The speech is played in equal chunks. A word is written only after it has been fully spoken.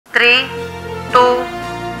3, 2,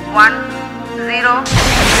 1, 0.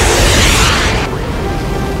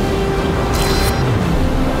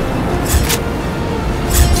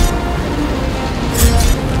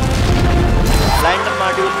 Lander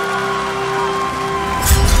module.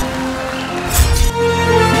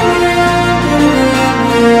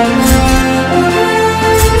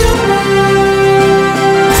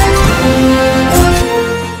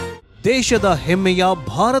 ದೇಶದ ಹೆಮ್ಮೆಯ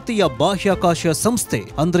ಭಾರತೀಯ ಬಾಹ್ಯಾಕಾಶ ಸಂಸ್ಥೆ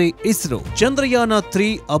ಅಂದ್ರೆ ಇಸ್ರೋ ಚಂದ್ರಯಾನ-3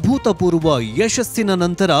 ಅಭೂತಪೂರ್ವ ಯಶಸ್ಸಿನ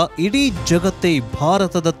ನಂತರ ಇಡೀ ಜಗತ್ತೇ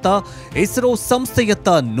ಭಾರತದತ್ತ ಇಸ್ರೋ ಸಂಸ್ಥೆಯತ್ತ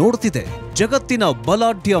ನೋಡ್ತಿದೆ. ಜಗತ್ತಿನ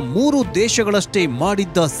ಬಲಾಢ್ಯ 3 ದೇಶಗಳಷ್ಟೇ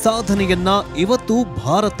ಮಾಡಿದ್ದ ಸಾಧನೆಯನ್ನ ಇವತ್ತು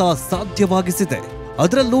ಭಾರತ ಸಾಧ್ಯವಾಗಿಸಿದೆ.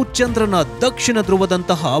 ಅದರಲ್ಲೂ ಚಂದ್ರನ ದಕ್ಷಿಣ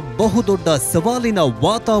ಧ್ರುವದಂತಹ ಬಹುದೊಡ್ಡ ಸವಾಲಿನ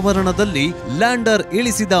ವಾತಾವರಣದಲ್ಲಿ ಲ್ಯಾಂಡರ್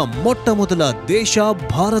ಇಳಿಸಿದ ಮೊಟ್ಟಮೊದಲ ದೇಶ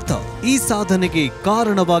ಭಾರತ. ಈ ಸಾಧನೆಗೆ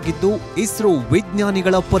ಕಾರಣವಾಗಿದ್ದು ಇಸ್ರೋ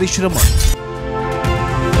ವಿಜ್ಞಾನಿಗಳ ಪರಿಶ್ರಮ.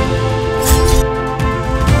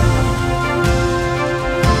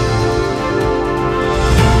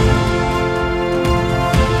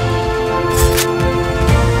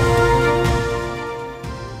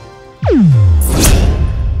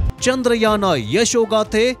 ಚಂದ್ರಯಾನ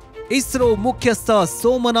ಯಶೋಗಾಥೆ ಇಸ್ರೋ ಮುಖ್ಯಸ್ಥ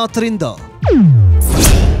ಸೋಮನಾಥ್ರಿಂದ.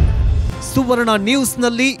 ಸುವರ್ಣ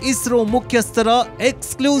ನ್ಯೂಸ್ನಲ್ಲಿ ಇಸ್ರೋ ಮುಖ್ಯಸ್ಥರ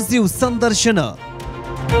ಎಕ್ಸ್ಕ್ಲೂಸಿವ್ ಸಂದರ್ಶನ.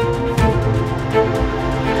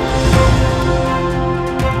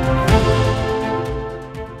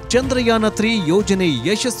 ಚಂದ್ರಯಾನ-3 ಯೋಜನೆ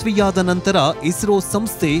ಯಶಸ್ವಿಯಾದ ನಂತರ ಇಸ್ರೋ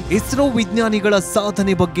ಸಂಸ್ಥೆ ಇಸ್ರೋ ವಿಜ್ಞಾನಿಗಳ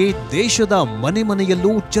ಸಾಧನೆ ಬಗ್ಗೆ ದೇಶದ ಮನೆ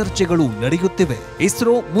ಮನೆಯಲ್ಲೂ ಚರ್ಚೆಗಳು ನಡೆಯುತ್ತಿವೆ.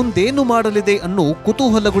 ಇಸ್ರೋ ಮುಂದೇನು ಮಾಡಲಿದೆ ಅನ್ನೋ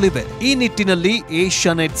ಕುತೂಹಲಗಳಿವೆ. ಈ ನಿಟ್ಟಿನಲ್ಲಿ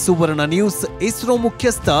ಏಷ್ಯಾನೆಟ್ ಸುವರ್ಣ ನ್ಯೂಸ್ ಇಸ್ರೋ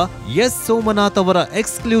ಮುಖ್ಯಸ್ಥ ಎಸ್ ಸೋಮನಾಥ್ ಅವರ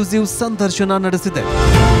ಎಕ್ಸ್ಕ್ಲೂಸಿವ್ ಸಂದರ್ಶನ ನಡೆಸಿದೆ.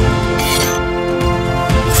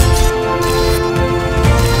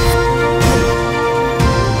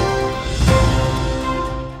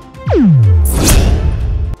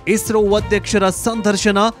 ಇಸ್ರೋ ಅಧ್ಯಕ್ಷರ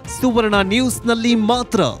ಸಂದರ್ಶನ ಸುವರ್ಣ ನ್ಯೂಸ್ನಲ್ಲಿ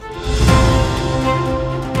ಮಾತ್ರ.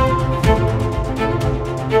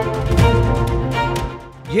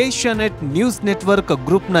 ಏಷ್ಯಾನೆಟ್ ನ್ಯೂಸ್ ನೆಟ್ವರ್ಕ್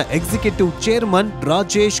ಗ್ರೂಪ್ನ executive chairman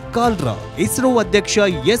Rajesh cholera ISRO ಅಧ್ಯಕ್ಷ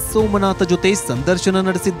ಎಸ್ ಸೋಮನಾಥ ಜೊತೆ ಸಂದರ್ಶನ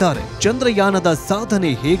ನಡೆಸಿದ್ದಾರೆ. ಚಂದ್ರಯಾನದ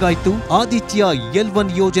ಸಾಧನೆ ಹೇಗಾಯ್ತು, ಆದಿತ್ಯ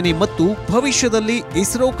L1 ಯೋಜನೆ ಮತ್ತು ಭವಿಷ್ಯದಲ್ಲಿ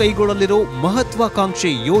ಇಸ್ರೋ ಕೈಗೊಳ್ಳಲಿರೋ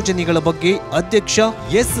ಮಹತ್ವಾಕಾಂಕ್ಷೆ ಯೋಜನೆಗಳ ಬಗ್ಗೆ ಅಧ್ಯಕ್ಷ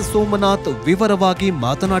ಎಸ್ ಸೋಮನಾಥ್ ವಿವರವಾಗಿ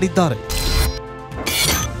ಮಾತನಾಡಿದ್ದಾರೆ.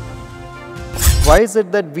 Why is it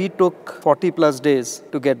that we took 40 plus days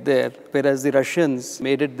to get there, whereas the Russians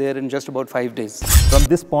made it there in just about 5 days? From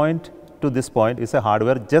this point to this point is a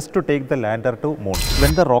hardware just to take the lander to moon.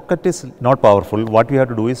 When the rocket is not powerful, what we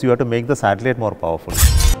have to do is you have to make the satellite more powerful.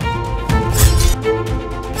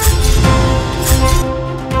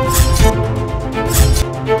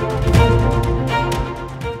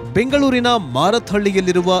 ಬೆಂಗಳೂರಿನ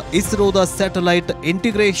ಮಾರತ್ಹಳ್ಳಿಯಲ್ಲಿರುವ ಇಸ್ರೋದ satellite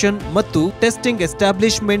integration ಮತ್ತು testing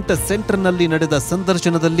establishment ಸೆಂಟರ್ನಲ್ಲಿ ನಡೆದ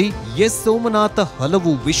ಸಂದರ್ಶನದಲ್ಲಿ S Somnath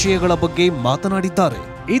ಹಲವು ವಿಷಯಗಳ ಬಗ್ಗೆ ಮಾತನಾಡಿದ್ದಾರೆ.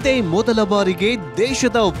 ಇದೇ ಮೊದಲ ಬಾರಿಗೆ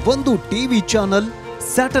ದೇಶದ ಒಂದು ಟಿವಿ ಚಾನೆಲ್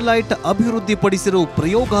ಸ್ಯಾಟಲೈಟ್ ಅಭಿವೃದ್ಧಿಪಡಿಸಿರೋ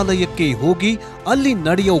ಪ್ರಯೋಗಾಲಯಕ್ಕೆ ಹೋಗಿ ಅಲ್ಲಿ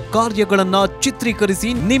ನಡೆಯೋ ಕಾರ್ಯಗಳನ್ನ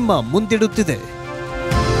ಚಿತ್ರೀಕರಿಸಿ ನಿಮ್ಮ ಮುಂದಿಡುತ್ತಿದೆ.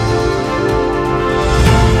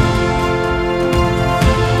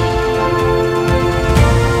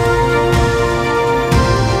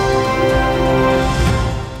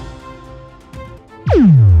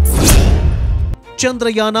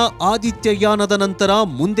 ಚಂದ್ರಯಾನ ಆದಿತ್ಯಯಾನದ ನಂತರ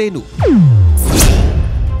ಮುಂದೇನು?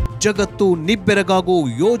 ಜಗತ್ತು ನಿಬ್ಬೆರಗಾಗೋ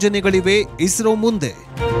ಯೋಜನೆಗಳಿವೆ ಇಸ್ರೋ ಮುಂದೆ.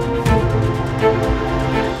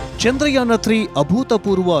 ಚಂದ್ರಯಾನ-3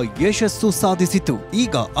 ಅಭೂತಪೂರ್ವ ಯಶಸ್ಸು ಸಾಧಿಸಿತು.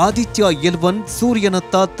 ಈಗ ಆದಿತ್ಯ L1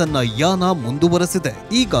 ಸೂರ್ಯನತ್ತ ತನ್ನ ಯಾನ ಮುಂದುವರೆಸಿದೆ.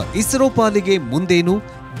 ಈಗ ಇಸ್ರೋ ಪಾಲಿಗೆ ಮುಂದೇನು?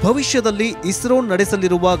 ಭವಿಷ್ಯದಲ್ಲಿ ಇಸ್ರೋ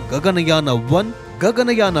ನಡೆಸಲಿರುವ ಗಗನಯಾನ 1,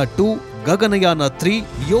 ಗಗನಯಾನ 2, ಗಗನಯಾನ 3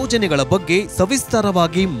 ಯೋಜನೆಗಳ ಬಗ್ಗೆ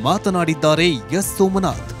ಸವಿಸ್ತಾರವಾಗಿ ಮಾತನಾಡಿದ್ದಾರೆ ಎಸ್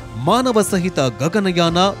ಸೋಮನಾಥ್. ಮಾನವ ಸಹಿತ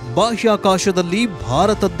ಗಗನಯಾನ, ಬಾಹ್ಯಾಕಾಶದಲ್ಲಿ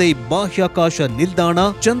ಭಾರತದ್ದೇ ಬಾಹ್ಯಾಕಾಶ ನಿಲ್ದಾಣ,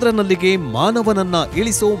 ಚಂದ್ರನಲ್ಲಿಗೆ ಮಾನವನನ್ನ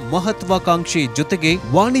ಇಳಿಸೋ ಮಹತ್ವಾಕಾಂಕ್ಷೆ ಜೊತೆಗೆ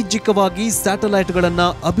ವಾಣಿಜ್ಯಿಕವಾಗಿ ಸ್ಯಾಟಲೈಟ್ಗಳನ್ನ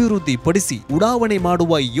ಅಭಿವೃದ್ಧಿಪಡಿಸಿ ಉಡಾವಣೆ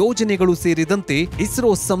ಮಾಡುವ ಯೋಜನೆಗಳು ಸೇರಿದಂತೆ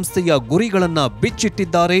ಇಸ್ರೋ ಸಂಸ್ಥೆಯ ಗುರಿಗಳನ್ನ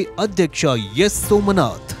ಬಿಚ್ಚಿಟ್ಟಿದ್ದಾರೆ ಅಧ್ಯಕ್ಷ ಎಸ್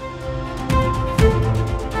ಸೋಮನಾಥ್.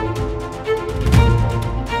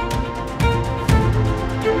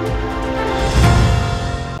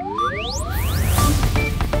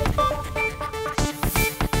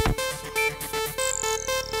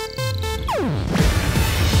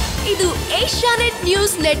 ಇದು ಏಷ್ಯಾನೆಟ್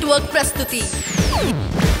ನ್ಯೂಸ್ ನೆಟ್ವರ್ಕ್ ಪ್ರಸ್ತುತಿ.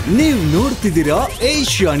 ನೀವು ನೋಡ್ತಿದ್ದೀರಾ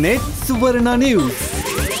ಏಷ್ಯಾನೆಟ್ ಸುವರ್ಣ ನ್ಯೂಸ್.